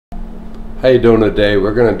How you doing today?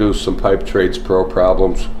 We're going to do some Pipe Trades Pro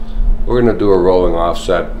problems. We're going to do a rolling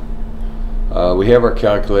offset. We have our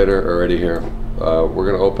calculator already here. We're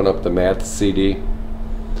going to open up the Math CD,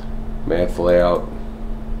 Math layout.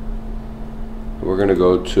 We're going to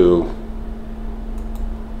go to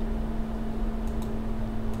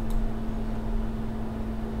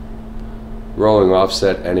rolling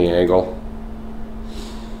offset any angle.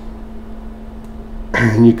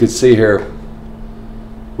 And you can see here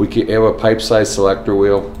we can have a pipe size selector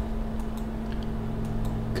wheel.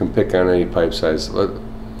 Can pick on any pipe size.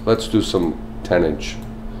 Let's do some 10-inch.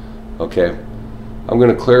 Okay, I'm going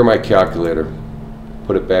to clear my calculator,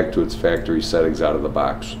 put it back to its factory settings out of the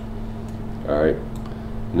box. Alright,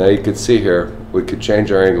 now you can see here we could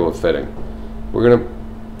change our angle of fitting. We're going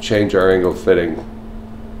to change our angle of fitting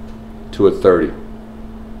to a 30.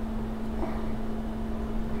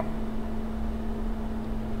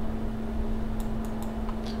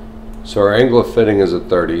 So our angle of fitting is a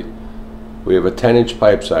 30. We have a 10-inch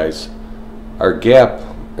pipe size. Our gap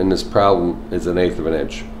in this problem is 1/8 of an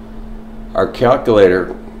inch. Our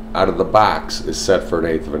calculator out of the box is set for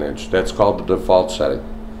 1/8 of an inch. That's called the default setting.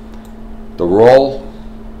 The roll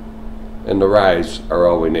and the rise are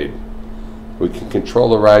all we need. We can control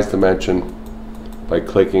the rise dimension by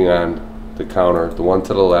clicking on the counter. The one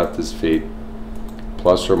to the left is feet,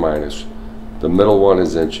 plus or minus. The middle one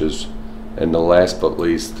is inches, and the last but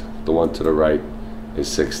least, the one to the right, is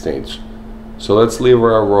 1/16. So let's leave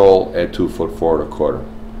our roll at 2 foot 4 1/4.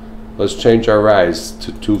 Let's change our rise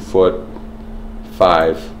to 2 foot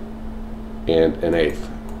 5 and 1/8.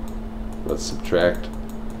 Let's subtract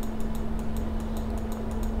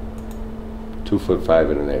 2 foot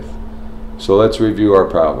 5 and 1/8. So let's review our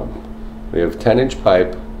problem. We have 10-inch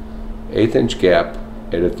pipe, 1/8 gap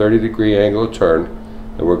at a 30-degree angle of turn,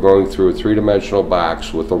 and we're going through a 3-dimensional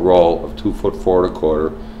box with a roll of 2 foot 4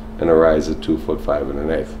 1/4 and a rise of 2 foot 5 and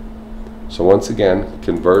 1/8. So once again,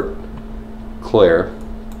 convert, clear.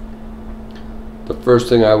 The first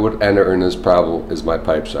thing I would enter in this problem is my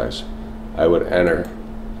pipe size. I would enter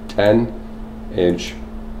 10-inch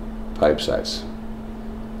pipe size.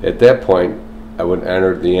 At that point, I would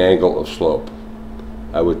enter the angle of slope.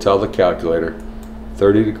 I would tell the calculator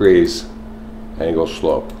 30 degrees angle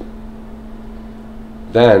slope.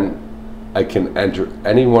 Then I can enter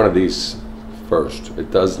any one of these first.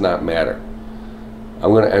 It does not matter.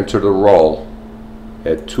 I'm going to enter the roll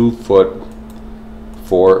at 2 foot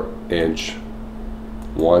 4 inch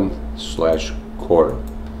 1/4.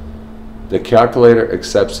 The calculator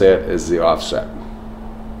accepts that as the offset.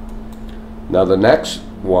 Now the next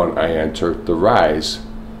one I enter the rise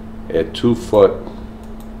at 2 foot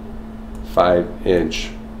 5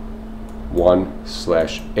 inch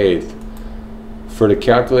 1/8. For the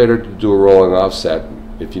calculator to do a rolling offset,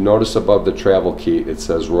 if you notice above the travel key it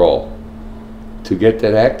says roll. To get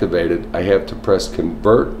that activated, I have to press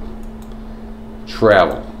convert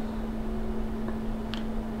travel.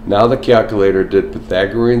 Now the calculator did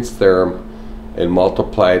Pythagorean's theorem and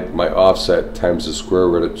multiplied my offset times the square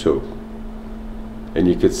root of 2. And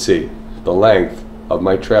you can see the length of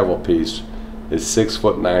my travel piece is 6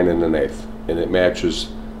 foot 9 and 1/8, and it matches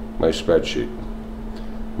my spreadsheet.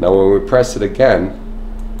 Now when we press it again,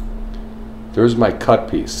 there's my cut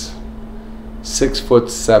piece, 6 foot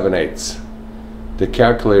 7/8. The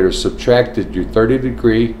calculator subtracted your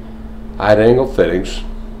 30-degree odd angle fittings,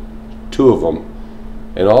 2 of them,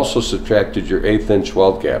 and also subtracted your 1/8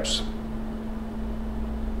 weld gaps.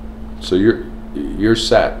 So you're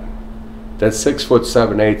set. That 6 foot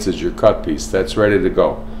 7/8 is your cut piece. That's ready to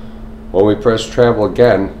go. When we press travel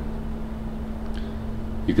again,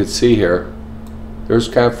 you can see here there's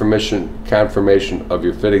confirmation of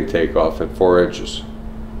your fitting takeoff at 4 inches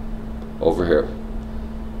over here.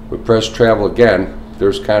 We press travel again,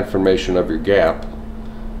 there's confirmation of your gap.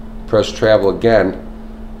 Press travel again,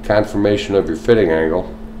 confirmation of your fitting angle.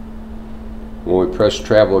 When we press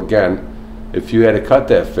travel again, if you had to cut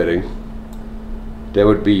that fitting, that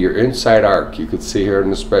would be your inside arc. You can see here in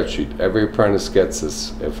the spreadsheet, every apprentice gets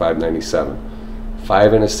this at 597.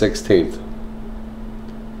 5 1/16.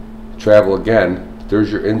 Travel again,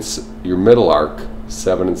 there's your middle arc,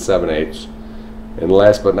 7 7/8. And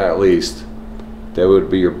last but not least, that would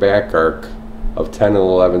be your back arc of 10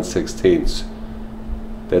 11/16.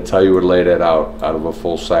 That's how you would lay that out of a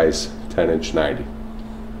full-size 10-inch 90.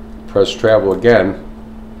 Press travel again,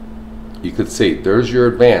 you can see there's your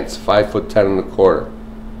advance, 5 foot 10 1/4.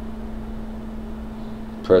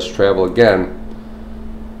 Press travel again,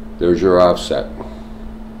 there's your offset,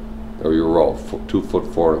 or your roll, 2 foot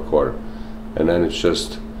 4 1/4. And then it's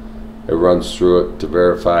just, it runs through it to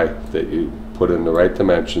verify that you put in the right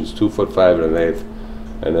dimensions, 2 foot 5 and 1/8,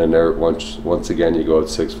 and then there once again you go at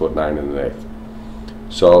 6'9" 1/8.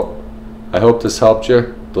 So I hope this helped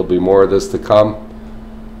you. There'll be more of this to come,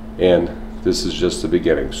 and this is just the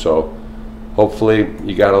beginning. So hopefully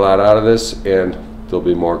you got a lot out of this, and there'll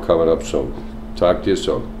be more coming up soon. Talk to you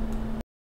soon.